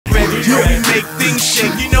know we make things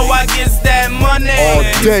shake. You know I gets that money, all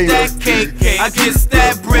day. that cake, I gets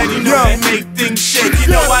that bread. You know we make things shake.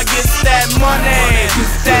 You know I gets that money,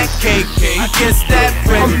 that cake, I gets that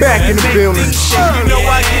bread. I'm back in the building. You know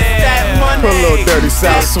I get that money. Put a little dirty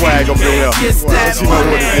South swag up in here. You know what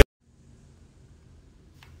it is.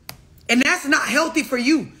 And that's not healthy for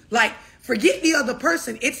you. Like, forget the other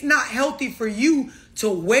person. It's not healthy for you to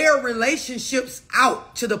wear relationships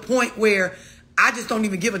out to the point where I just don't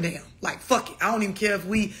even give a damn. Like, fuck it. I don't even care if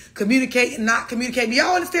we communicate and not communicate. Do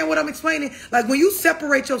y'all understand what I'm explaining? Like, when you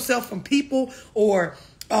separate yourself from people or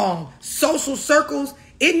social circles,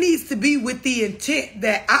 it needs to be with the intent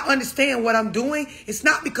that I understand what I'm doing. It's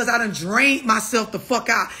not because I done drained myself the fuck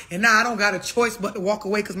out and now I don't got a choice but to walk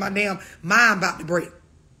away because my damn mind about to break.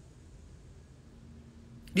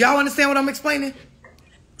 Y'all understand what I'm explaining?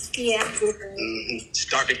 Yeah.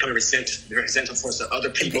 Start becoming resentful towards the other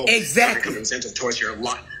people. Exactly. Start becoming resentful towards your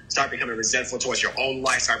life. Start becoming resentful towards your own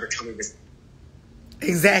life. Start becoming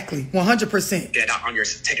exactly 100%. take it out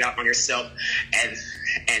on yourself, and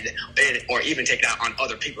or even take it out on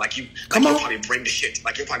other people. Like you'll probably bring the shit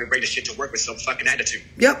to work with some fucking attitude.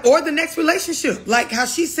 Yep. Or the next relationship, like how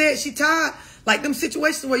she said she tired. Like them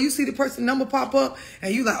situations where you see the person number pop up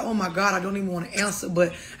and you like, oh my God, I don't even want to answer,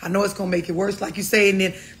 but I know it's going to make it worse. Like you say, and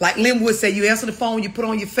then like Lynn would say, you answer the phone, you put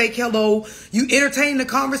on your fake hello, you entertain the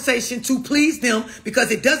conversation to please them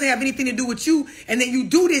because it doesn't have anything to do with you. And then you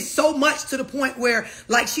do this so much to the point where,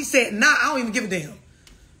 like she said, nah, I don't even give a damn.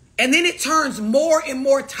 And then it turns more and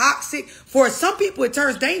more toxic. For some people, it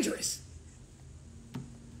turns dangerous.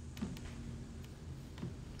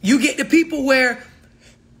 You get the people where,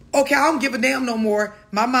 okay, I don't give a damn no more.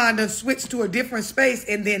 My mind done switched to a different space,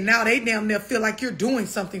 and then now they damn near feel like you're doing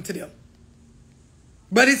something to them.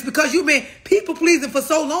 But it's because you've been people pleasing for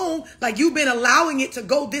so long, like you've been allowing it to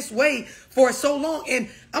go this way for so long. And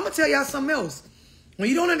I'm going to tell y'all something else. When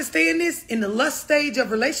you don't understand this, in the lust stage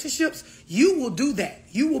of relationships, you will do that.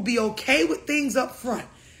 You will be okay with things up front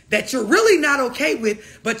that you're really not okay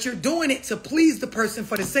with, but you're doing it to please the person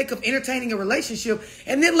for the sake of entertaining a relationship.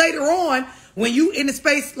 And then later on, when you in the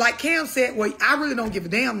space, like Cam said, well, I really don't give a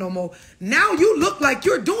damn no more. Now you look like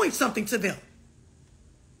you're doing something to them.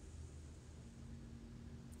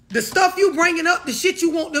 The stuff you bringing up, the shit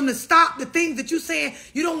you want them to stop, the things that you saying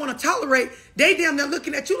you don't want to tolerate, they damn near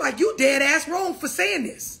looking at you like you dead ass wrong for saying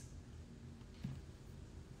this.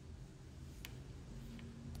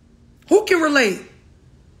 Who can relate?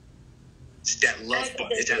 It's that love bomb.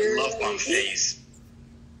 It's that love bomb phase.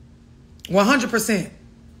 100%.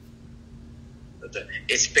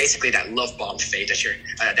 It's basically that love bomb phase that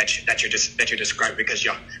you're describing because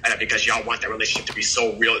y'all want that relationship to be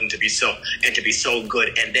so real and to be so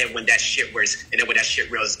good, and then when that shit wears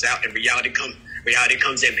out and reality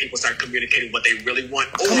comes in, people start communicating what they really want,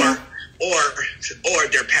 or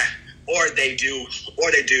they do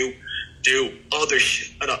other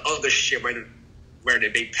shit where they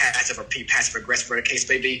be passive aggressive, whatever the case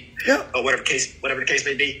may be, or whatever the case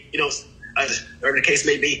may be, you know. Whatever the case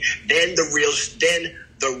may be, then the real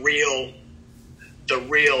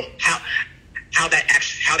how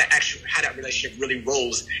that relationship really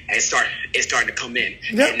rolls and it's starting to come in.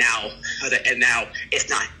 Yep. And now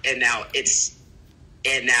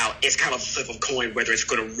it's kind of a flip of coin whether it's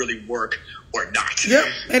going to really work or not. Yep.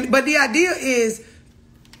 But the idea is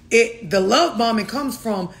the love bombing comes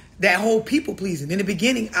from that whole people pleasing. In the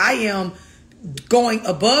beginning, I am going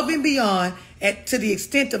above and beyond to the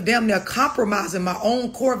extent of damn near compromising my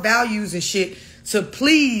own core values and shit to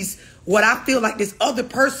please what I feel like this other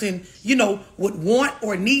person, you know, would want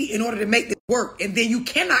or need in order to make this work. And then you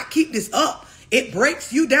cannot keep this up. It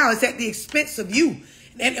breaks you down. It's at the expense of you.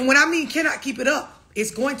 And when I mean cannot keep it up,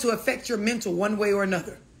 it's going to affect your mental one way or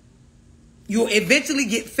another. You'll eventually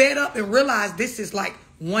get fed up and realize this is like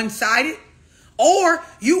one-sided. Or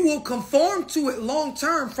you will conform to it long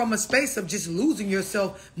term from a space of just losing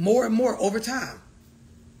yourself more and more over time.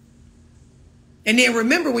 And then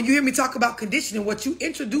remember, when you hear me talk about conditioning, what you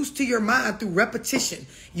introduce to your mind through repetition,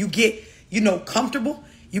 you get, comfortable,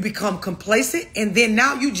 you become complacent, and then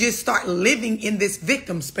now you just start living in this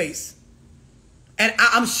victim space. And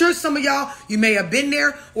I'm sure some of y'all, you may have been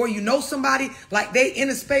there, or you know somebody, like they in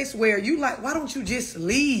a space where you like, why don't you just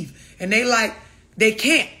leave? And they like, they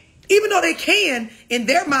can't. Even though they can, in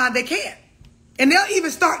their mind, they can't. And they'll even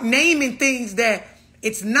start naming things that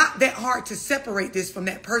it's not that hard to separate this from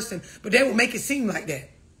that person, but they will make it seem like that.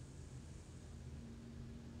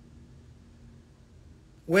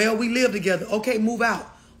 Well, we live together. Okay, move out.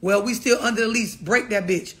 Well, we still under the lease. Break that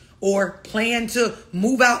bitch. or plan to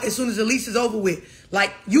move out as soon as the lease is over with.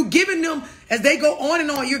 Like, you giving them, as they go on and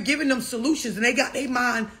on, you're giving them solutions, and they got their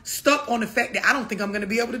mind stuck on the fact that I don't think I'm going to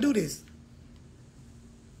be able to do this.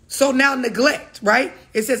 So now neglect, right?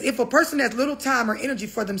 It says if a person has little time or energy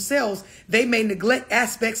for themselves, they may neglect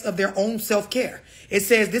aspects of their own self-care. It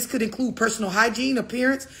says this could include personal hygiene,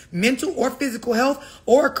 appearance, mental or physical health,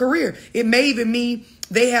 or a career. It may even mean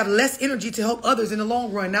they have less energy to help others in the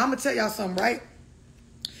long run. Now, I'm going to tell y'all something, right?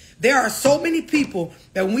 There are so many people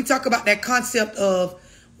that when we talk about that concept of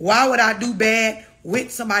why would I do bad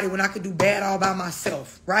with somebody when I could do bad all by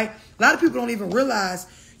myself, right? A lot of people don't even realize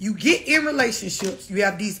you get in relationships, you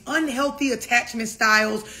have these unhealthy attachment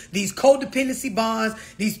styles, these codependency bonds,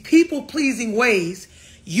 these people-pleasing ways.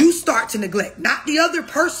 You start to neglect, not the other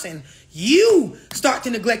person. You start to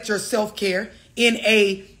neglect your self-care in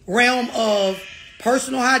a realm of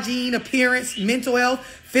personal hygiene, appearance, mental health,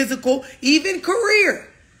 physical, even career.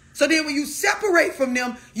 So then when you separate from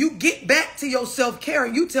them, you get back to your self-care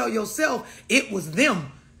and you tell yourself it was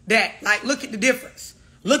them that, like, look at the difference.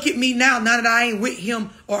 Look at me now that I ain't with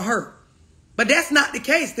him or her. But that's not the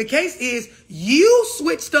case. The case is you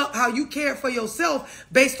switched up how you care for yourself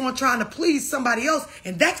based on trying to please somebody else.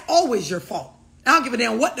 And that's always your fault. I don't give a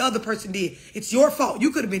damn what the other person did. It's your fault.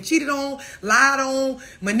 You could have been cheated on, lied on,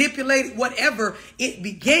 manipulated, whatever. It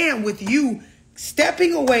began with you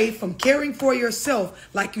stepping away from caring for yourself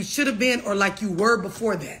like you should have been or like you were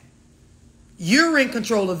before that. You're in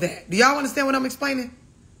control of that. Do y'all understand what I'm explaining?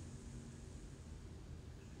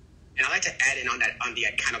 And I like to add in on that, on the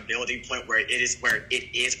accountability point where it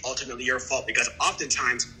is ultimately your fault, because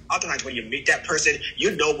oftentimes when you meet that person,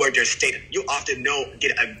 you know where their state, you often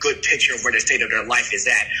get a good picture of where the state of their life is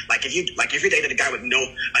at. Like if you're dating a guy with no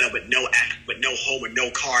home or no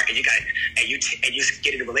car, and you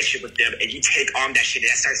get in a relationship with them and you take on that shit and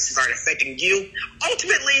that starts affecting you,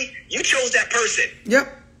 ultimately you chose that person.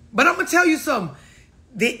 Yep. But I'm gonna tell you something.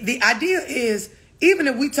 The idea is, even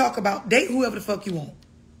if we talk about date whoever the fuck you want,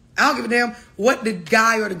 I don't give a damn what the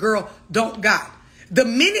guy or the girl don't got. The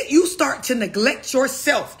minute you start to neglect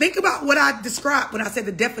yourself, think about what I described when I said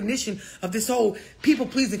the definition of this whole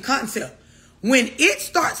people-pleasing concept. When it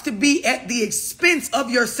starts to be at the expense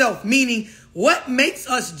of yourself, meaning what makes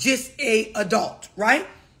us just a adult, right?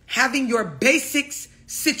 Having your basics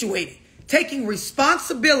situated, taking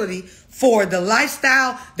responsibility for the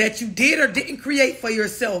lifestyle that you did or didn't create for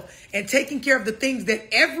yourself, and taking care of the things that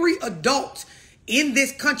every adult in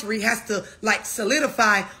this country has to, like,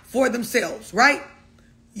 solidify for themselves, right?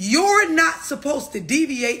 You're not supposed to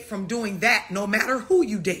deviate from doing that no matter who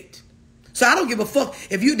you date. So I don't give a fuck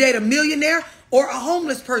if you date a millionaire or a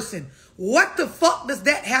homeless person. What the fuck does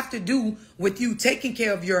that have to do with you taking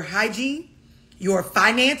care of your hygiene, your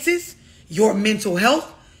finances, your mental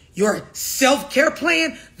health, your self-care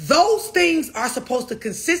plan? Those things are supposed to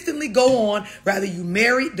consistently go on, whether you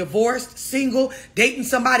married, divorced, single, dating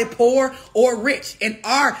somebody poor or rich. And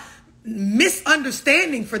our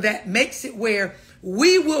misunderstanding for that makes it where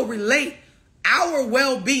we will relate our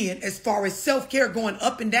well-being as far as self-care going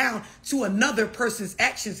up and down to another person's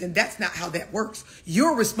actions, and that's not how that works.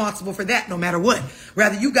 You're responsible for that no matter what.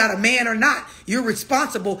 Whether you got a man or not, you're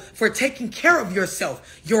responsible for taking care of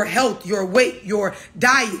yourself, your health, your weight, your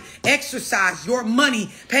diet, exercise, your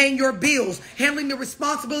money, paying your bills, handling the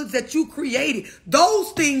responsibilities that you created.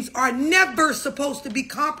 Those things are never supposed to be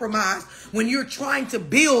compromised when you're trying to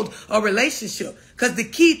build a relationship, because the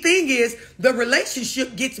key thing is the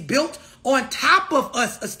relationship gets built on top of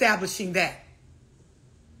us establishing that.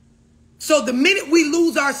 So the minute we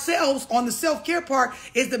lose ourselves on the self-care part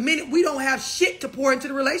is the minute we don't have shit to pour into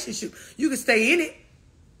the relationship. You can stay in it.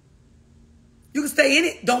 You can stay in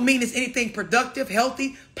it. Don't mean it's anything productive,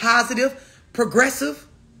 healthy, positive, progressive.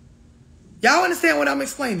 Y'all understand what I'm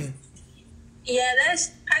explaining? Yeah,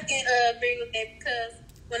 I can agree with that, because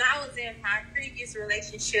when I was in my previous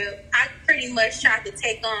relationship, I pretty much tried to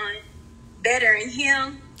take on bettering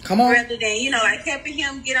him. Come on. Rather than, like, helping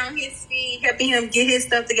him get on his feet, helping him get his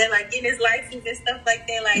stuff together, like getting his license and stuff like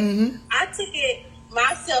that. Like, I took it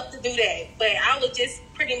myself to do that, but I was just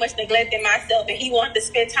pretty much neglecting myself, and he wanted to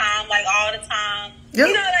spend time, like, all the time. Yep.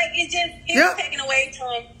 Like, it's taken away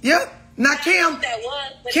from. Yep. Now, Cam, that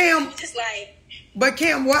was, but Cam, it was just like. But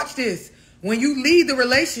Cam, watch this. When you leave the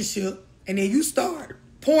relationship and then you start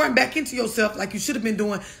pouring back into yourself like you should have been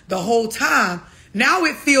doing the whole time, now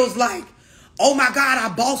it feels like, oh my God,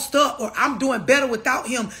 I bossed up, or I'm doing better without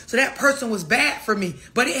him, so that person was bad for me.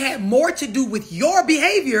 But it had more to do with your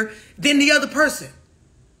behavior than the other person.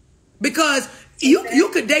 Because you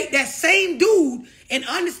could date that same dude and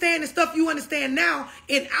understand the stuff you understand now,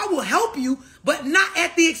 and I will help you, but not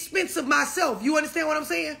at the expense of myself. You understand what I'm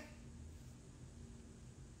saying?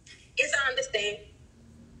 Yes, I understand.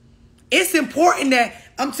 It's important that,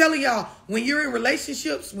 I'm telling y'all, when you're in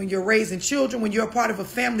relationships, when you're raising children, when you're a part of a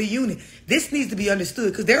family unit, this needs to be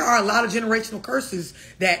understood, because there are a lot of generational curses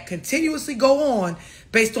that continuously go on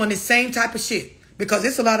based on this same type of shit. Because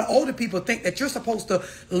it's a lot of older people think that you're supposed to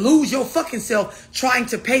lose your fucking self trying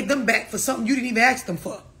to pay them back for something you didn't even ask them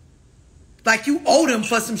for. Like you owe them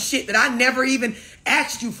for some shit that I never even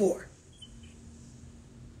asked you for.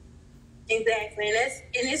 Exactly,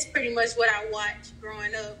 and it's pretty much what I watched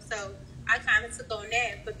growing up. So I kind of took on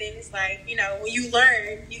that. But then it's like, you know, when you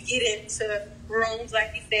learn, you get into rooms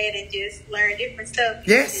like you said and just learn different stuff.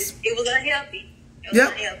 Yes, it was unhealthy. It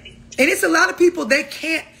was unhealthy. And it's a lot of people, they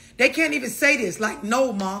can't even say this. Like,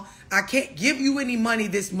 no, Ma, I can't give you any money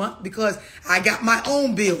this month because I got my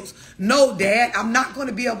own bills. No, Dad, I'm not going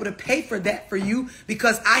to be able to pay for that for you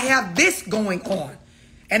because I have this going on.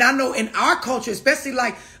 And I know in our culture, especially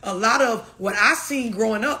like a lot of what I seen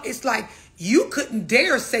growing up, it's like you couldn't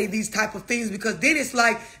dare say these type of things because then it's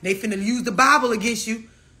like they finna use the Bible against you.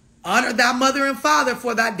 Honor thy mother and father,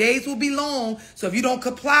 for thy days will be long. So if you don't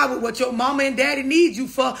comply with what your mama and daddy need you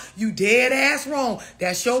for, you dead ass wrong.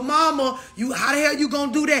 That's your mama. How the hell you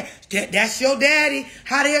gonna do that? That's your daddy.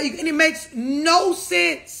 How the hell you? And it makes no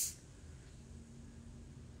sense.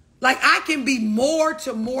 Like, I can be more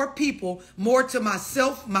to more people, more to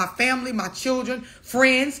myself, my family, my children,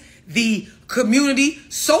 friends, the community,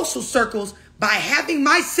 social circles, by having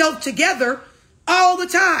myself together all the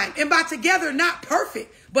time. And by together, not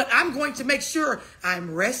perfect, but I'm going to make sure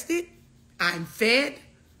I'm rested, I'm fed,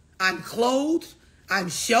 I'm clothed, I'm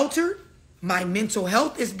sheltered. My mental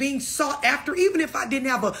health is being sought after. Even if I didn't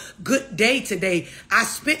have a good day today, I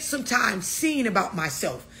spent some time seeing about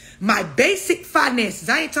myself. My basic finances.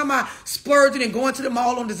 I ain't talking about splurging and going to the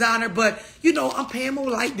mall on designer, but, you know, I'm paying my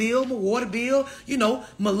light bill, my water bill, you know,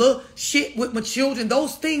 my little shit with my children.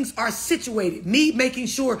 Those things are situated. Me making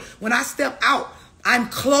sure when I step out, I'm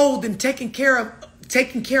clothed and taken care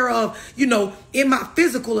of, you know, in my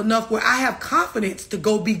physical enough where I have confidence to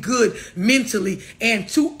go be good mentally and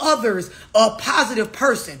to others, a positive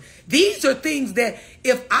person. These are things that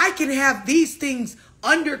if I can have these things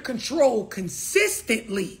under control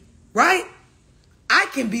consistently, right, I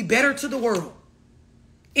can be better to the world.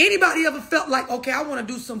 Anybody ever felt like, okay, I want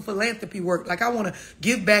to do some philanthropy work. Like I want to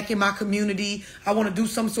give back in my community. I want to do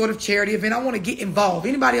some sort of charity event. I want to get involved.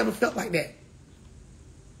 Anybody ever felt like that?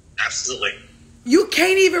 Absolutely. You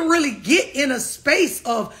can't even really get in a space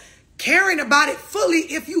of caring about it fully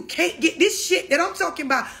if you can't get this shit that I'm talking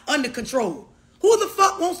about under control. Who the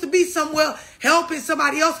fuck wants to be somewhere helping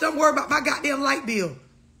somebody else? Don't worry about my goddamn light bill.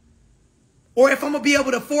 Or if I'm going to be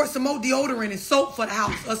able to afford some more deodorant and soap for the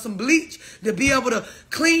house or some bleach to be able to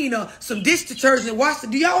clean some dish detergent and wash it.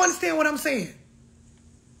 Do y'all understand what I'm saying?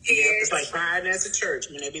 Yeah, it's like pride as a church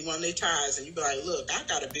when they be one of their tithes and you be like, look, I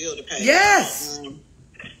got a bill to pay. Yes.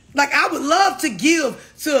 Like, I would love to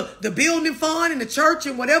give to the building fund and the church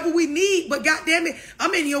and whatever we need, but goddamn it,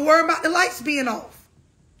 I'm in here worrying about the lights being off.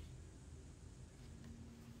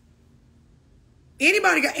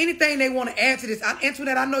 Anybody got anything they want to add to this? I'll answer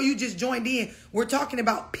that. I know you just joined in. We're talking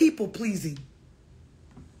about people pleasing.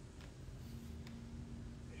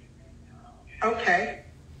 Okay.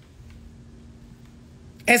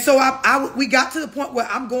 And so we got to the point where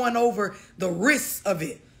I'm going over the risks of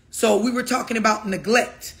it. So we were talking about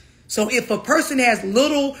neglect. So if a person has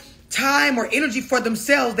little time or energy for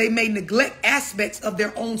themselves, they may neglect aspects of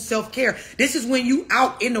their own self-care. This is when you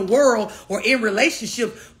out in the world or in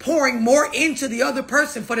relationship pouring more into the other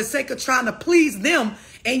person for the sake of trying to please them,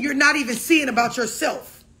 and you're not even seeing about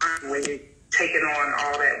yourself. When you're taking on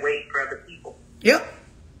all that weight for other people. Yep.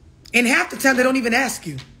 And half the time they don't even ask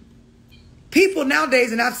you. People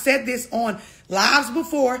nowadays, and I've said this on lives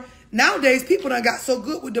before, nowadays people done got so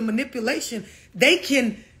good with the manipulation, they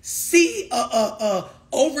can see a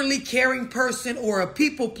overly caring person or a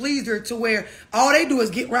people pleaser to where all they do is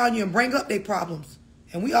get around you and bring up their problems.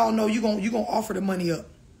 And we all know you're gonna offer the money up.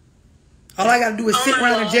 All I gotta do is sit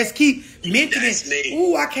around and just keep mentioning,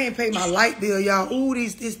 ooh, I can't pay my light bill, y'all. Ooh,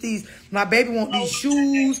 these, my baby want these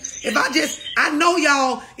shoes. I know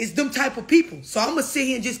y'all is them type of people. So I'm gonna sit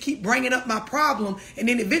here and just keep bringing up my problem. And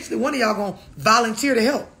then eventually one of y'all gonna volunteer to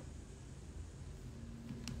help.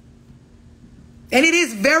 And it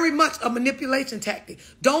is very much a manipulation tactic.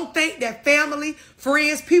 Don't think that family,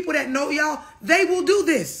 friends, people that know y'all, they will do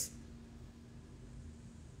this.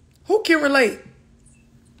 Who can relate?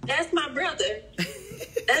 That's my brother.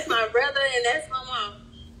 That's my brother and that's my mom.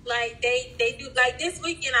 Like, they do, like this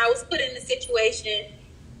weekend I was put in a situation.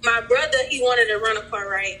 My brother, he wanted a rental car,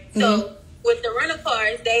 right? So with the rental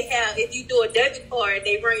cars, they have, if you do a debit card,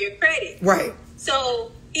 they run your credit. Right.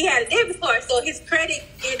 So he had a debit card, so his credit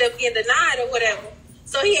ended up getting denied or whatever.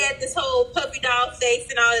 So he had this whole puppy dog face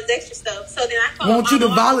and all this extra stuff. So then I called. Want you to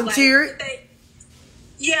volunteer it?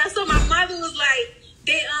 Yeah. So my mother was like,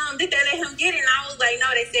 did they let him get it? And I was like, no,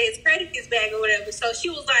 they said his credit is back or whatever. So she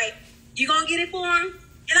was like, you gonna get it for him?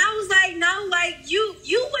 And I was like, no, like you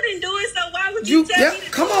wouldn't do it. So why would you tell me to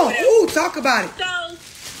come do on, it? ooh, talk about it. So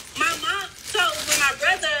when my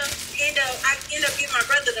brother I ended up getting my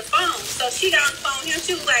brother the phone. So she got on the phone with him.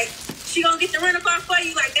 She was like, she gonna get the rental car for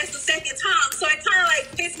you? Like, that's the second time. So it kind of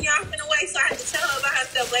like pissed me off in a way. So I had to tell her about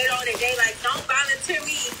herself later on that day. Like, don't volunteer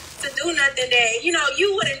me to do nothing that, you know,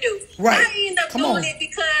 you wouldn't do. Right. I ended up doing it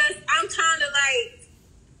because I'm kind of like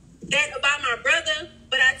that about my brother.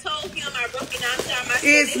 But I told him, I broke it down to him.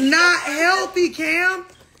 It's not healthy, Cam.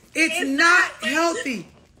 It's not healthy.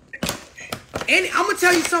 And I'm going to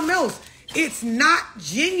tell you something else. It's not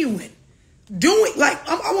genuine. Doing, like,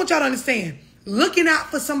 I want y'all to understand, looking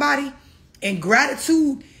out for somebody and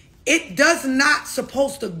gratitude, it does not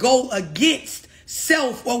supposed to go against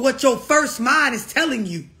self or what your first mind is telling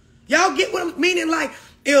you. Y'all get what I'm meaning? Like,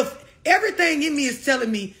 if everything in me is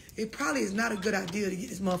telling me it probably is not a good idea to get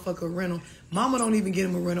this motherfucker a rental. Mama don't even get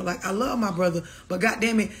him a rental. Like, I love my brother, but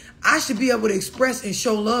goddamn it, I should be able to express and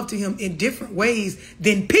show love to him in different ways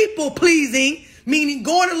than people pleasing, meaning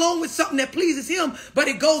going along with something that pleases him, but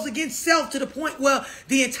it goes against self to the point where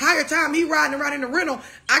the entire time he riding around in the rental,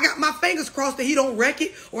 I got my fingers crossed that he don't wreck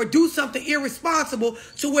it or do something irresponsible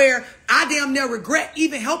to where I damn near regret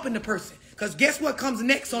even helping the person. Because guess what comes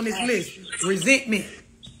next on this list? Resentment.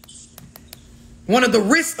 One of the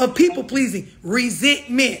risks of people pleasing,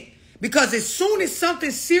 resentment. Because as soon as something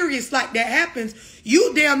serious like that happens,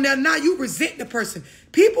 you damn near now you resent the person.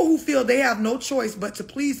 People who feel they have no choice but to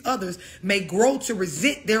please others may grow to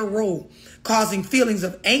resent their role, causing feelings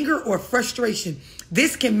of anger or frustration.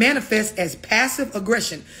 This can manifest as passive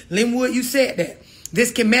aggression. Linwood, you said that.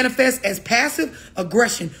 This can manifest as passive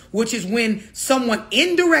aggression, which is when someone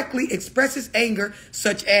indirectly expresses anger,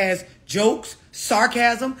 such as jokes,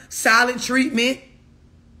 sarcasm, silent treatment,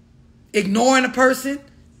 ignoring a person.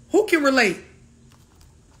 Who can relate?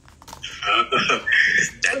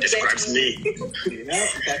 That describes me. Yeah,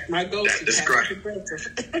 that's my go-to. That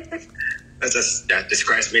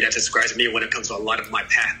describes me. That describes me when it comes to a lot of my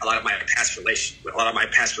past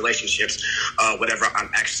relationships. Whenever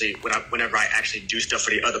I actually do stuff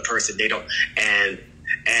for the other person, they don't, and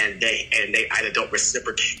they either don't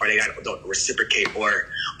reciprocate, or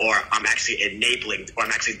I'm actually enabling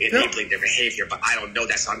their behavior, but I don't know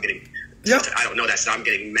that, so I'm getting. Yep. I don't know that, so I'm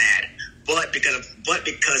getting mad. But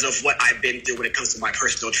because of what I've been through when it comes to my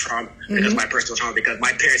personal trauma, because my parents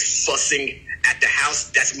fussing at the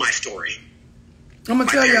house, that's my story. I'm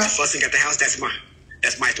gonna tell you. My parents fussing at the house, that's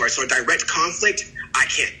my story. So direct conflict, I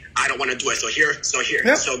don't want to do it. So here.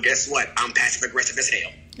 Yep. So guess what? I'm passive aggressive as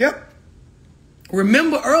hell. Yep.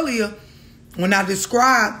 Remember earlier when I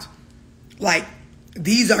described, like,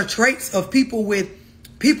 these are traits of people with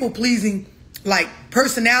people pleasing, like,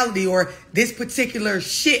 personality or this particular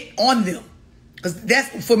shit on them. Because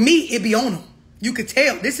that's, for me, it be on them. You could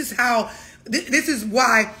tell. This is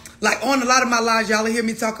why, like, on a lot of my lives, y'all hear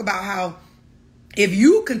me talk about how if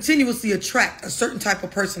you continuously attract a certain type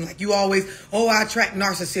of person, like you always, I attract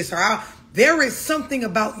narcissists, or there is something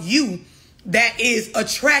about you that is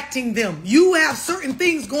attracting them. You have certain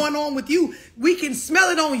things going on with you. We can smell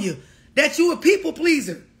it on you that you a people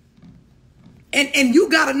pleaser. And you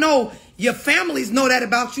got to know, your families know that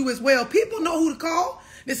about you as well. People know who to call.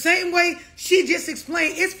 The same way she just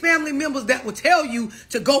explained, it's family members that will tell you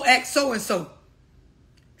to go act so-and-so.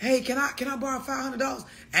 Hey, can I borrow $500?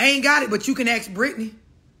 I ain't got it, but you can ask Brittany.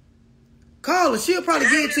 Call her. She'll probably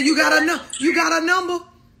give it to you. You got her number?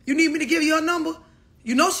 You need me to give you her number?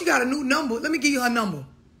 You know she got a new number. Let me give you her number.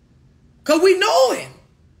 Because we know him.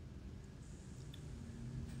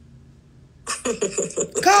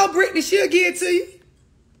 Call Brittany. She'll give it to you.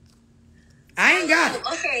 I ain't got it.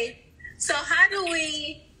 Okay. So how do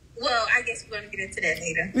we... Well, I guess we're going to get into that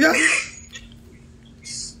later. Yeah.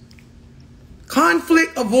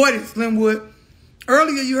 Conflict avoidance, Linwood.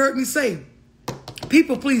 Earlier you heard me say,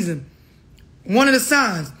 people pleasing. One of the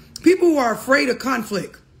signs. People who are afraid of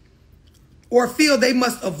conflict or feel they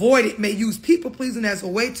must avoid it may use people pleasing as a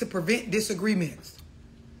way to prevent disagreements.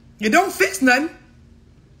 You don't fix nothing,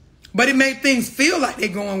 but it made things feel like they're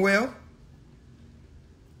going well.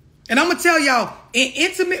 And I'm going to tell y'all, in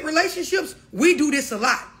intimate relationships, we do this a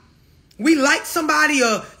lot. We like somebody,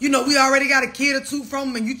 or, we already got a kid or two from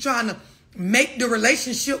them, and you trying to make the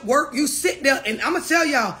relationship work. You sit there, and I'm going to tell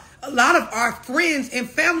y'all, a lot of our friends and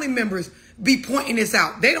family members be pointing this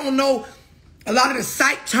out. They don't know a lot of the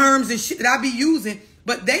psych terms and shit that I be using,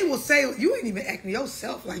 But they will say, you ain't even acting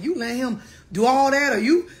yourself. Like, you let him do all that, or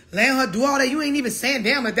you let her do all that. You ain't even saying,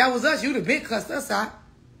 damn, if that was us, you'd have been cussed us out.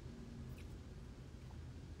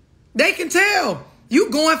 They can tell. You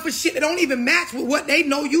going for shit that don't even match with what they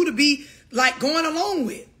know you to be, like, going along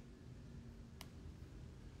with.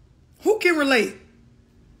 Who can relate?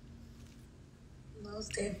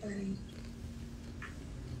 Most definitely.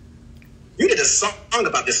 You did a song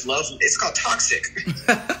about this, love. It's called Toxic.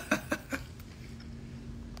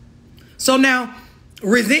 So now,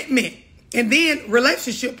 resentment and then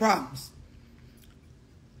relationship problems.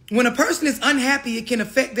 When a person is unhappy, it can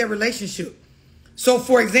affect their relationship. So,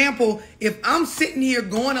 for example, if I'm sitting here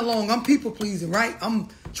going along, I'm people pleasing, right? I'm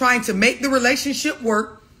trying to make the relationship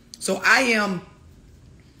work. So I am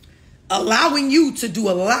allowing you to do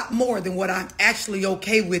a lot more than what I'm actually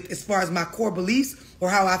okay with as far as my core beliefs or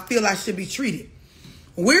how I feel I should be treated.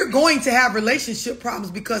 We're going to have relationship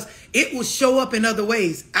problems because it will show up in other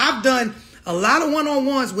ways. I've done a lot of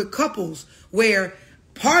one-on-ones with couples where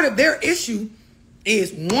part of their issue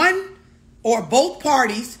is one or both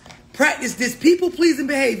parties practice this people-pleasing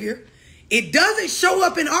behavior. It doesn't show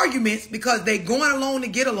up in arguments because they going along to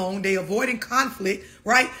get along. They avoiding conflict,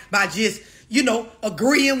 right? By just,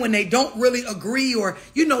 agreeing when they don't really agree, or,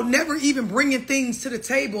 never even bringing things to the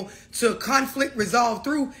table to conflict resolve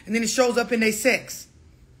through. And then it shows up in their sex.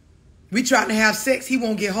 We trying to have sex. He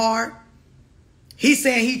won't get hard. He's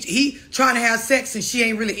saying he trying to have sex and she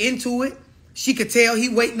ain't really into it. She could tell he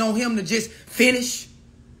waiting on him to just finish.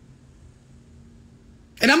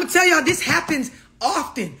 And I'm going to tell y'all, this happens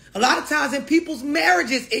often. A lot of times in people's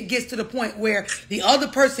marriages, it gets to the point where the other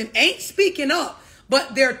person ain't speaking up,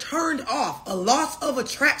 but they're turned off. A loss of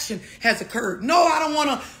attraction has occurred. No, I don't want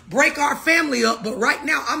to break our family up, but right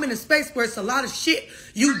now I'm in a space where it's a lot of shit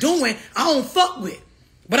you doing I don't fuck with.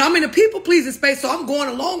 But I'm in a people-pleasing space, so I'm going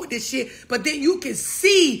along with this shit. But then you can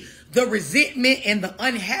see the resentment and the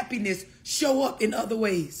unhappiness show up in other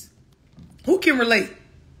ways. Who can relate?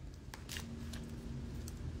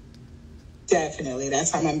 Definitely.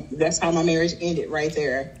 That's how my marriage ended right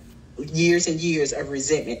there. Years and years of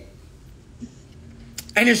resentment.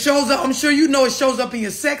 And it shows up, I'm sure it shows up in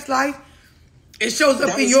your sex life. It shows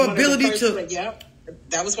up in your ability to... Yeah.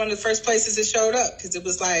 That was one of the first places it showed up, because it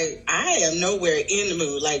was like, I am nowhere in the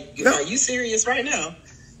mood. Like, yep. Are you serious right now?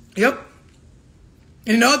 Yep.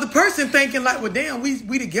 And the other person thinking like, well, damn,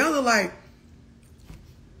 we together. Like,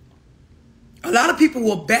 a lot of people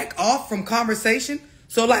will back off from conversation.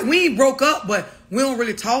 So like, we ain't broke up, but we don't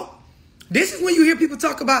really talk. This is when you hear people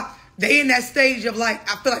talk about they in that stage of like,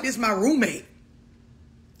 I feel like this is my roommate.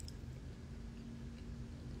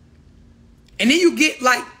 And then you get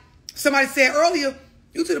like, somebody said earlier,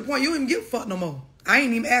 you to the point you don't even give a fuck no more. I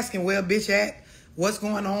ain't even asking where bitch at, what's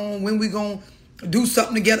going on, when we gonna do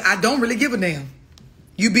something together. I don't really give a damn.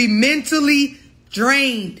 You be mentally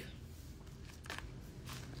drained.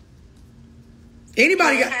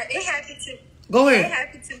 Anybody got... It happened to... Go ahead. It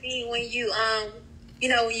happened to me when you,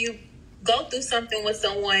 when you go through something with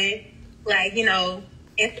someone, like,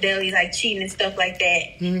 infidelity, like cheating and stuff like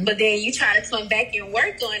that. Mm-hmm. But then you try to come back and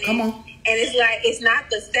work on it. Come on. And it's like, it's not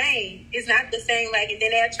the same. It's not the same. Like, and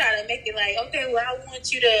then they'll try to make it like, okay, well, I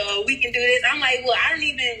want you to, we can do this. I'm like, well, I don't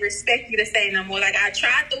even respect you to say no more. Like, I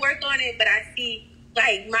tried to work on it, but I see,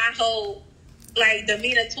 like, my whole, like,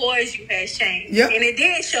 demeanor towards you has changed. Yep. And it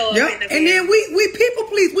did show up in the And then we people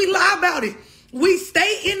please. We lie about it. We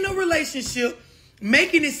stay in the relationship,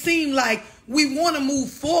 making it seem like we want to move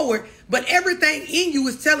forward, but everything in you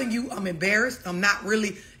is telling you, I'm embarrassed. I'm not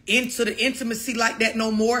really into the intimacy like that no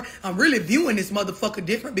more. I'm really viewing this motherfucker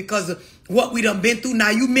different because of what we done been through. Now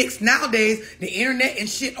you mix nowadays the internet and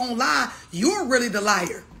shit online. You're really the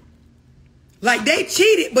liar. Like, they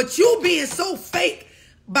cheated, but you being so fake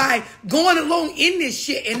by going along in this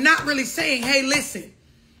shit and not really saying, hey, listen,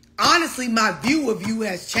 honestly, my view of you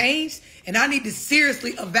has changed and I need to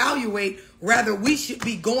seriously evaluate whether we should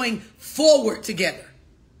be going forward together.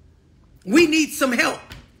 We need some help.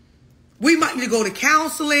 We might need to go to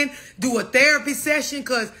counseling, do a therapy session,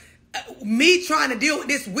 because me trying to deal with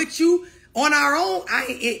this with you on our own,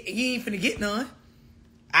 you ain't finna get none.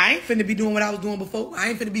 I ain't finna be doing what I was doing before. I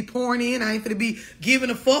ain't finna be pouring in. I ain't finna be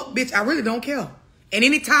giving a fuck. Bitch, I really don't care. And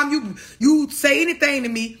anytime you say anything to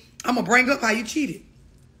me, I'm gonna bring up how you cheated.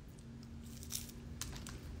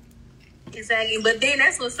 Exactly. But then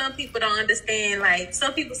that's what some people don't understand. Like,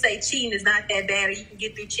 some people say cheating is not that bad or you can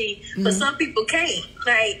get through cheating. Mm-hmm. But some people can't.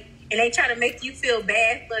 Like, and they try to make you feel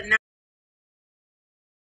bad for not.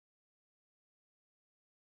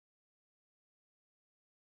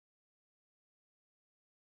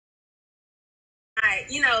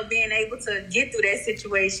 Being able to get through that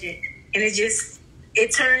situation. And it just,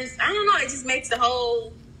 it turns, I don't know, it just makes the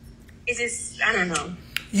whole, it just, I don't know.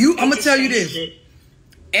 I'm going to tell you this.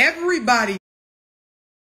 Everybody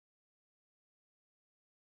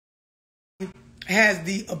has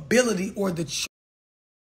the ability or the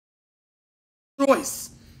choice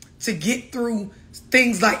to get through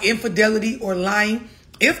things like infidelity or lying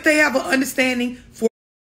if they have an understanding for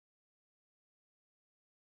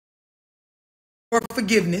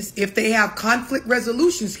forgiveness, if they have conflict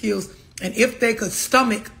resolution skills, and if they could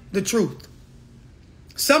stomach the truth.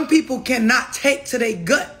 Some people cannot take to their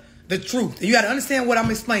gut the truth. And you got to understand what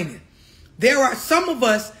I'm explaining. There are some of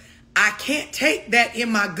us, I can't take that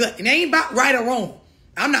in my gut. And it ain't about right or wrong.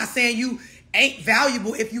 I'm not saying you ain't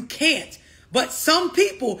valuable if you can't. But some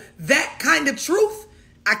people, that kind of truth,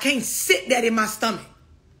 I can't sit that in my stomach.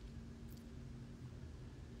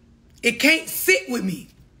 It can't sit with me.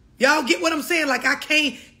 Y'all get what I'm saying? Like, I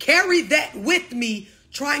can't carry that with me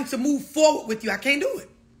trying to move forward with you. I can't do it.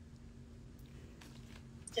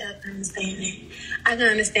 Yeah, I can understand that. I can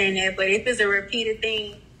understand that. But if it's a repeated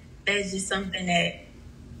thing, that's just something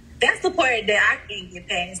that's the part that I can't get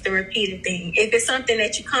past, the repeated thing. If it's something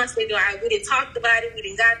that you constantly do, we done talked about it, we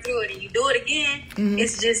done got through it, and you do it again,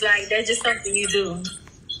 it's just like, that's just something you do.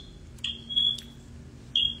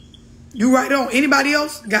 You right on. Anybody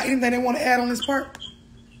else got anything they want to add on this part?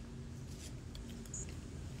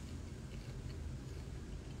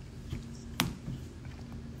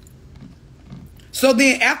 So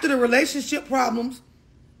then after the relationship problems,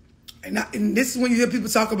 and this is when you hear people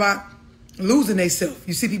talk about losing themselves.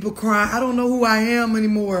 You see people crying, I don't know who I am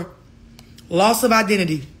anymore. Loss of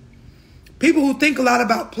identity. People who think a lot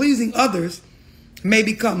about pleasing others may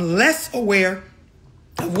become less aware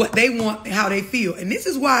of what they want and how they feel. And this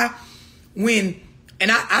is why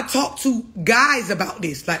I talk to guys about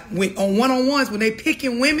this, like when on one-on-ones, when they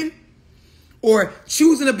picking women or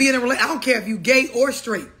choosing to be in a relationship, I don't care if you gay or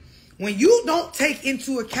straight. When you don't take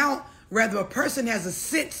into account whether a person has a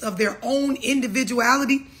sense of their own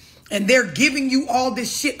individuality and they're giving you all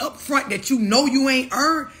this shit up front that you know you ain't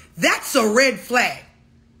earned, that's a red flag.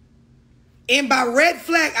 And by red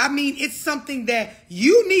flag, I mean it's something that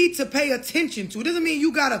you need to pay attention to. It doesn't mean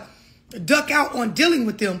you got to duck out on dealing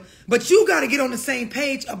with them, but you got to get on the same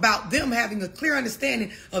page about them having a clear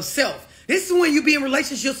understanding of self. This is when you be in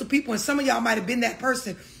relationships with people, and some of y'all might have been that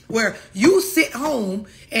person where you sit home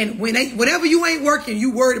and whenever you ain't working,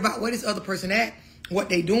 you worried about where this other person at, what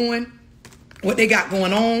they doing, what they got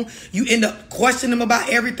going on. You end up questioning them about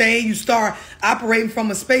everything. You start operating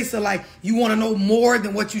from a space of like you want to know more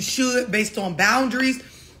than what you should based on boundaries.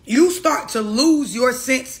 You start to lose your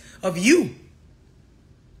sense of you.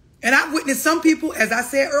 And I've witnessed some people, as I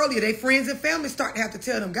said earlier, their friends and family start to have to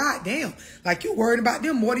tell them, God damn, like you worried about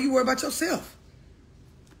them more than you worry about yourself.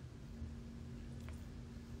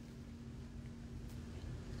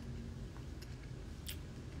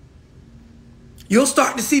 You'll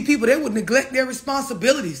start to see people, they would neglect their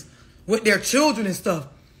responsibilities with their children and stuff.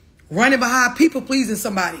 Running behind people pleasing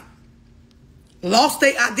somebody. Lost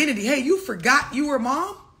their identity. Hey, you forgot you were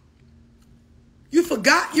mom? You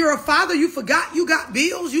forgot you're a father? You forgot you got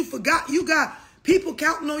bills? You forgot you got people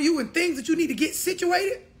counting on you and things that you need to get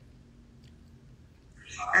situated?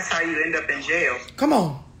 That's how you end up in jail. Come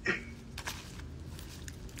on.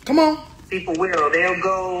 Come on. People will. They'll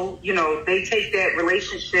go, they take that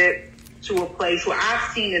relationship to a place where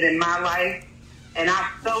I've seen it in my life, and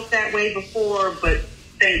I've felt that way before, but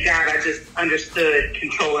thank God I just understood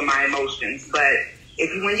controlling my emotions. But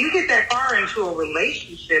when you get that far into a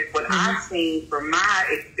relationship, what I've seen from my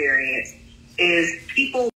experience is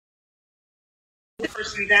people put the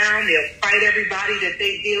person down, they'll fight everybody that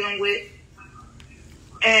they're dealing with.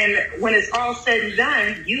 And when it's all said and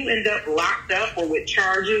done, you end up locked up or with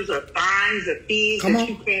charges or fines or fees that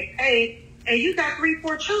you can't pay. And you got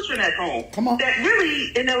 3-4 children at home. Come on. That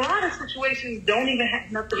really, in a lot of situations, don't even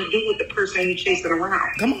have nothing to do with the person you're chasing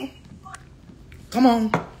around. Come on. Come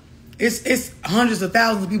on. It's hundreds of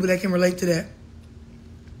thousands of people that can relate to that.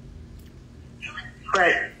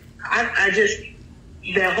 But I just,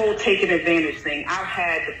 that whole taking advantage thing, I've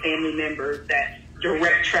had the family members that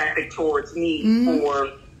direct traffic towards me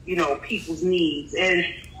for, people's needs. And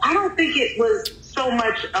I don't think it was so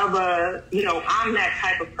much of a, I'm that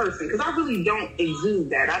type of person, because I really don't exude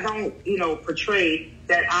that. I don't, portray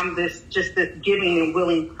that I'm this giving and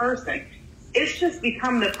willing person. It's just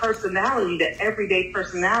become the personality, the everyday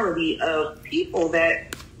personality of people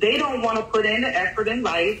that they don't want to put in the effort in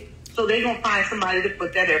life, so they're going to find somebody to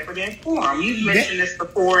put that effort in for them. You've mentioned this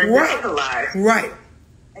before in your other lives. Right.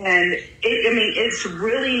 And it's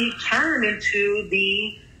really turned into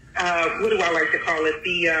the, what do I like to call it?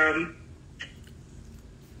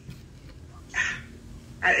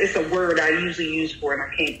 it's a word I usually use for it,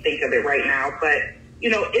 and I can't think of it right now, but you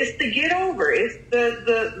know, it's the get over. It's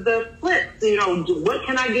the flip. You know, what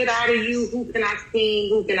can I get out of you? Who can I see?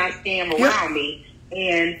 Who can I stand around me?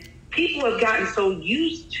 And people have gotten so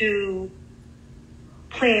used to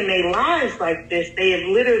playing their lives like this, they have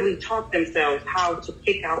literally taught themselves how to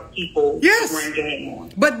pick out people to run game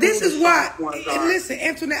on. But this is why, and listen,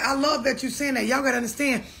 Antoinette, I love that you're saying that. Y'all got to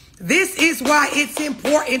understand, this is why it's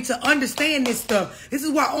important to understand this stuff. This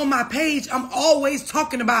is why on my page, I'm always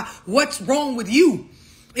talking about what's wrong with you.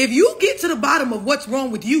 If you get to the bottom of what's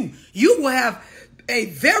wrong with you, you will have a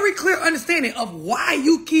very clear understanding of why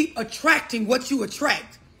you keep attracting what you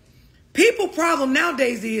attract. People problem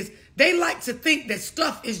nowadays is they like to think that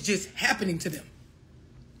stuff is just happening to them.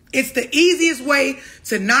 It's the easiest way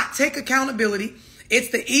to not take accountability. It's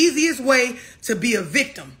the easiest way to be a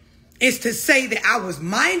victim. It's to say that I was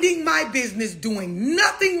minding my business, doing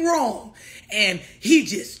nothing wrong, and he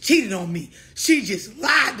just cheated on me. She just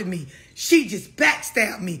lied to me. She just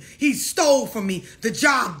backstabbed me. He stole from me. The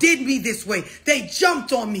job did me this way. They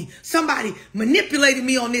jumped on me. Somebody manipulated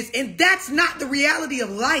me on this. And that's not the reality of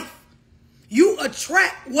life. You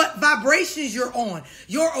attract what vibrations you're on.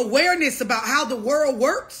 Your awareness about how the world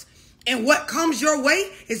works and what comes your way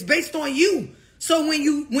is based on you. So when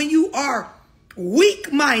you are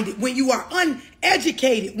weak-minded, when you are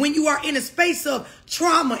uneducated, when you are in a space of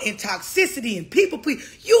trauma and toxicity and people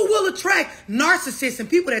please, you will attract narcissists and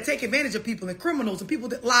people that take advantage of people and criminals and people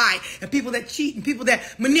that lie and people that cheat and people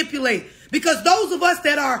that manipulate. Because those of us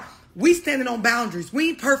that we standing on boundaries, we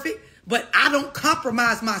ain't perfect. But I don't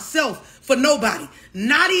compromise myself for nobody,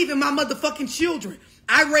 not even my motherfucking children.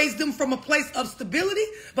 I raised them from a place of stability,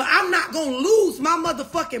 but I'm not going to lose my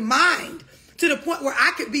motherfucking mind to the point where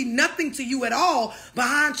I could be nothing to you at all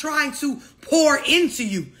behind trying to pour into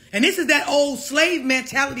you. And this is that old slave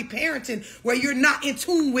mentality parenting where you're not in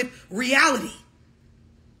tune with reality.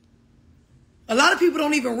 A lot of people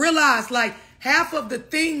don't even realize like half of the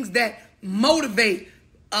things that motivate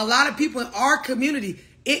a lot of people in our community,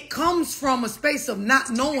 it comes from a space of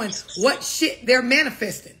not knowing what shit they're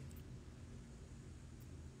manifesting.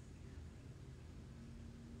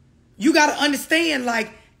 You got to understand,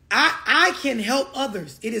 like, I can help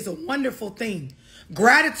others. It is a wonderful thing.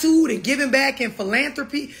 Gratitude and giving back and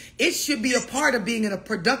philanthropy, it should be a part of being a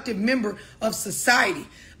productive member of society.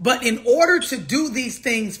 But in order to do these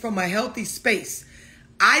things from a healthy space,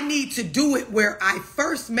 I need to do it where I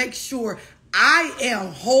first make sure I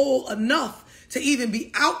am whole enough to even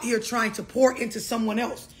be out here trying to pour into someone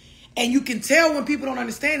else. And you can tell when people don't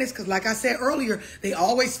understand this because like I said earlier, they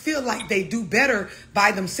always feel like they do better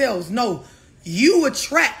by themselves. No, you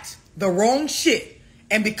attract the wrong shit.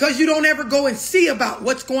 And because you don't ever go and see about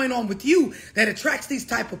what's going on with you that attracts these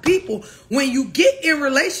type of people, when you get in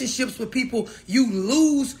relationships with people, you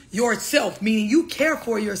lose yourself, meaning you care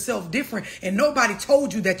for yourself different. And nobody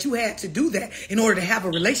told you that you had to do that in order to have a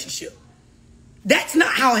relationship. That's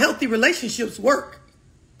not how healthy relationships work.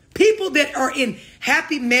 People that are in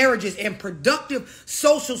happy marriages and productive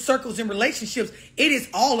social circles and relationships, it is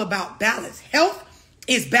all about balance. Health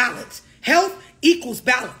is balance. Health equals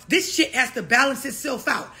balance. This shit has to balance itself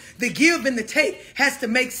out. The give and the take has to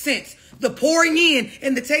make sense. The pouring in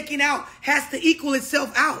and the taking out has to equal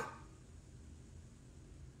itself out.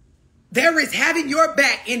 There is having your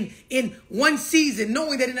back in one season,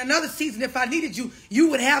 knowing that in another season, if I needed you, you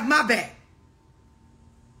would have my back.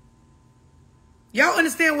 Y'all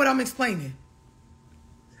understand what I'm explaining?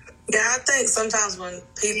 Yeah, I think sometimes when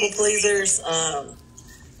people pleasers,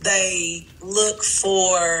 they look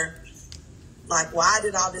for, like, well, I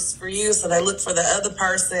did all this for you. So they look for the other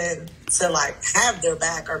person to, like, have their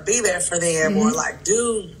back or be there for them. Or, like,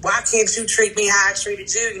 dude, why can't you treat me how I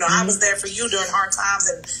treated you? You know, I was there for you during hard times.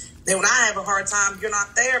 And then when I have a hard time, you're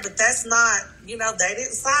not there. But that's not, you know, they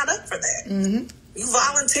didn't sign up for that. You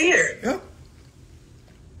volunteered.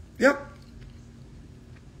 Yep.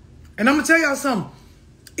 And I'm going to tell y'all something.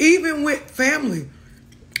 Even with family,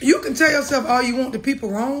 you can tell yourself all you want the people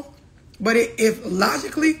wrong, but if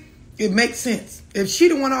logically, it makes sense. If she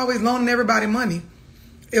the one always loaning everybody money,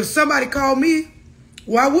 if somebody called me,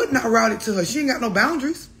 why wouldn't I route it to her? She ain't got no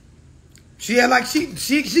boundaries. She had like she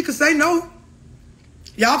could say no.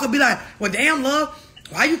 Y'all could be like, well, damn, love,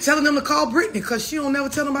 why you telling them to call Brittany? Because she don't never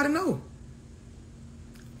tell nobody no.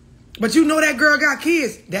 But you know that girl got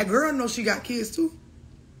kids. That girl knows she got kids too.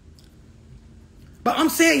 But I'm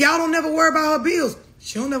saying y'all don't never worry about her bills.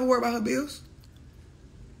 She don't never worry about her bills.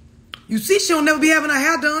 You see she don't never be having her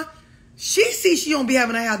hair done. She see she don't be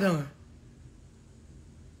having her hair done.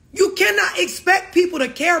 You cannot expect people to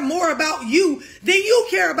care more about you than you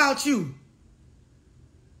care about you.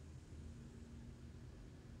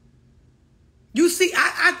 You see,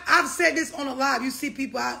 I've said this on a live. You see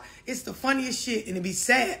people out, it's the funniest shit, and it be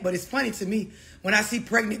sad, but it's funny to me when I see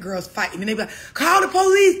pregnant girls fighting, and they be like, call the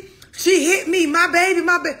police. She hit me, my baby.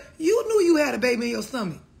 You knew you had a baby in your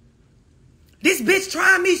stomach. This bitch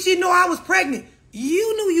trying me, she know I was pregnant.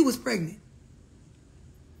 You knew you was pregnant.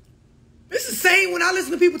 It's the same when I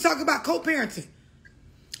listen to people talk about co-parenting.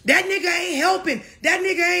 That nigga ain't helping. That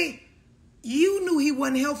nigga ain't. You knew he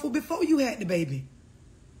wasn't helpful before you had the baby.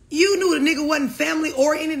 You knew the nigga wasn't family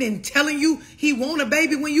oriented and telling you he want a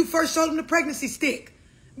baby when you first showed him the pregnancy stick.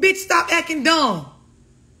 Bitch, stop acting dumb.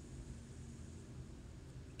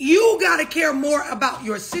 You got to care more about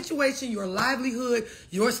your situation, your livelihood,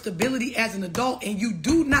 your stability as an adult, and you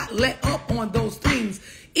do not let up on those things,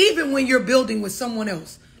 even when you're building with someone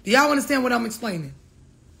else. Do y'all understand what I'm explaining?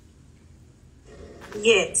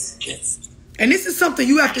 Yes. And this is something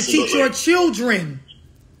you have to teach your children.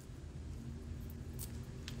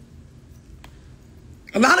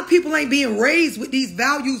 A lot of people ain't being raised with these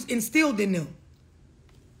values instilled in them.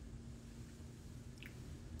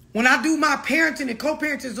 When I do my parenting and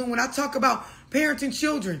co-parenting Zoom, when I talk about parenting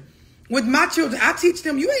children, with my children, I teach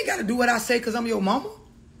them, you ain't got to do what I say because I'm your mama.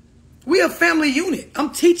 We a family unit. I'm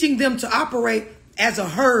teaching them to operate as a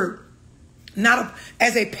herd,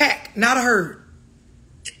 as a pack, not a herd.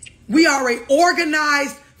 We are an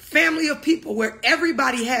organized family of people where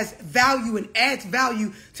everybody has value and adds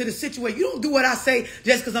value to the situation. You don't do what I say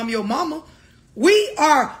just because I'm your mama. We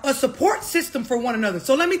are a support system for one another.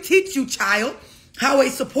 So let me teach you, child, how a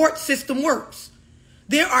support system works.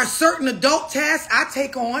 There are certain adult tasks I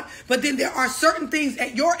take on, but then there are certain things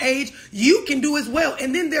at your age you can do as well.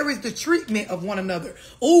 And then there is the treatment of one another.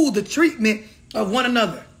 Oh, the treatment of one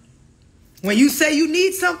another. When you say you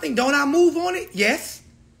need something, don't I move on it? Yes.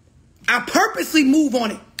 I purposely move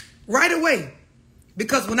on it right away.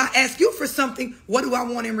 Because when I ask you for something, what do I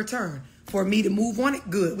want in return? For me to move on it?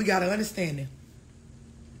 Good. We got to understand it.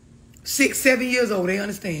 6, 7 years old, they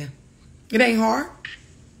understand. It ain't hard.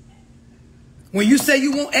 When you say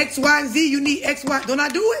you want X, Y, and Z, you need X, Y. Don't I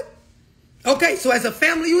do it? Okay, so as a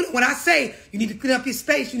family unit, when I say you need to clean up your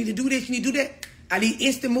space, you need to do this, you need to do that, I need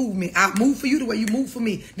instant movement. I move for you the way you move for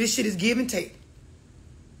me. This shit is give and take.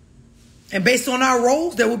 And based on our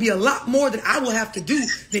roles, there will be a lot more that I will have to do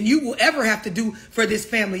than you will ever have to do for this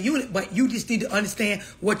family unit. But you just need to understand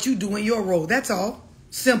what you do in your role. That's all.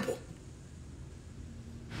 Simple.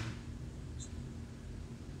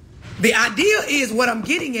 The idea is what I'm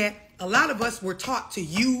getting at. A lot of us were taught to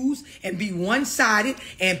use and be one-sided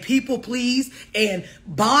and people please and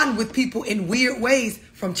bond with people in weird ways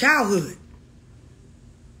from childhood.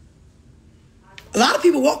 A lot of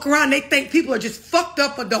people walk around, they think people are just fucked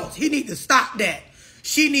up adults. He need to stop that.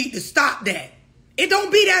 She need to stop that. It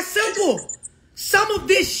don't be that simple. Some of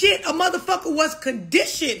this shit a motherfucker was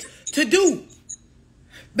conditioned to do.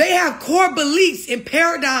 They have core beliefs and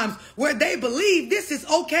paradigms where they believe this is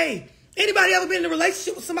okay. Anybody ever been in a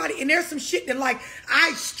relationship with somebody and there's some shit that like,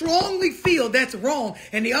 I strongly feel that's wrong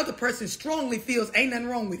and the other person strongly feels ain't nothing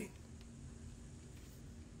wrong with it?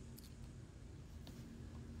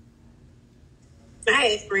 I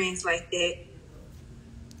had friends like that.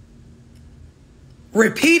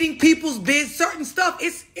 Repeating people's business, certain stuff,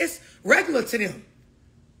 it's regular to them.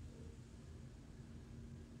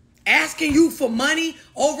 Asking you for money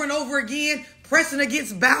over and over again, pressing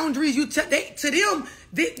against boundaries. You to them,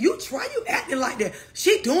 you acting like that.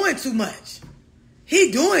 She doing too much.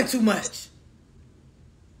 He doing too much.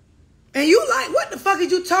 And you like, what the fuck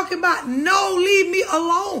is you talking about? No, leave me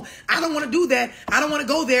alone. I don't want to do that. I don't want to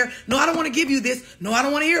go there. No, I don't want to give you this. No, I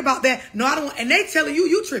don't want to hear about that. No, I don't want. And they telling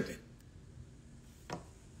you tripping.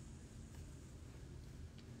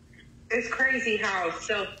 It's crazy how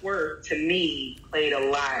self-worth to me played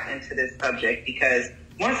a lot into this subject, because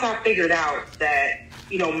once I figured out that,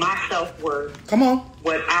 my self-worth, come on,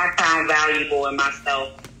 what I found valuable in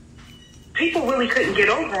myself, people really couldn't get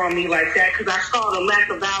over on me like that because I saw the lack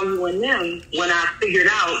of value in them when I figured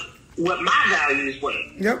out what my values were.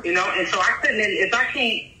 Yep. And so I couldn't, if I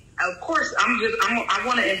can't, of course, I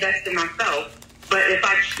want to invest in myself. But if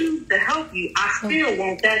I choose to help you, I still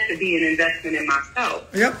want that to be an investment in myself.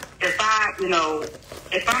 Yep.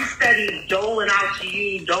 If I'm steady doling out to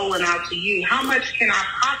you, how much can I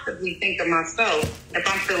possibly think of myself if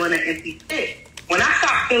I'm feeling an empty pit? When I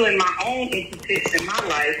stopped feeling my own empty pits in my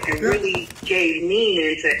life and really gave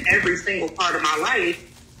meaning to every single part of my life,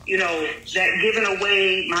 that giving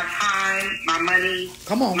away my time, my money,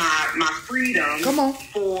 come on, my freedom, come on,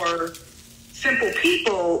 for simple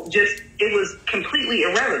people, just it was completely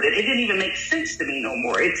irrelevant. It didn't even make sense to me no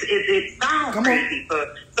more. It sounds crazy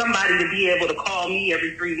for somebody to be able to call me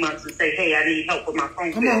every 3 months and say, hey, I need help with my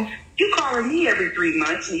phone bill. You calling me every 3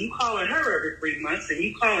 months, and you calling her every 3 months, and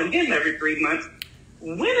you calling him every 3 months.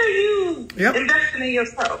 When are you investing in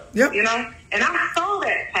yourself? You know? And I saw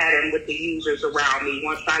that pattern with the users around me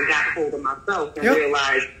once I got hold of myself and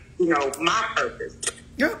realized, you know, my purpose.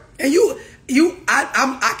 And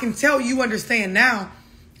I can tell you understand now.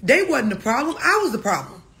 They wasn't the problem. I was the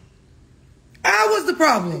problem. I was the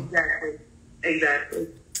problem. Exactly.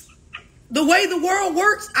 The way the world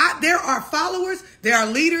works, there are followers, there are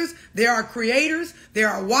leaders, there are creators, there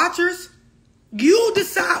are watchers. You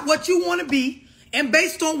decide what you want to be. And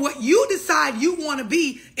based on what you decide you want to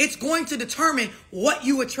be, it's going to determine what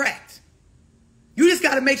you attract. You just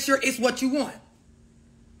got to make sure it's what you want.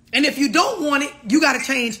 And if you don't want it, you got to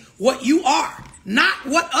change what you are, not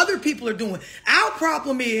what other people are doing. Our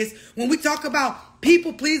problem is when we talk about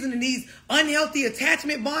people pleasing and these unhealthy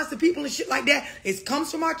attachment bonds to people and shit like that, it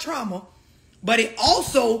comes from our trauma. But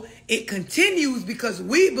it continues because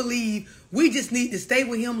we believe we just need to stay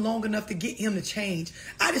with him long enough to get him to change.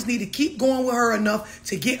 I just need to keep going with her enough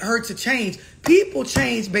to get her to change. People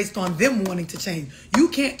change based on them wanting to change. You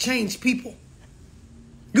can't change people.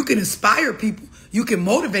 You can inspire people. You can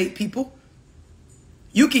motivate people.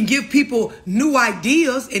 You can give people new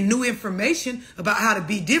ideas and new information about how to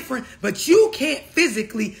be different, but you can't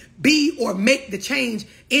physically be or make the change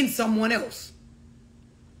in someone else.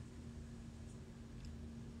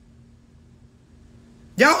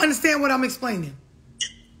 Y'all understand what I'm explaining?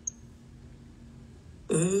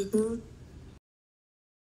 Mm-hmm.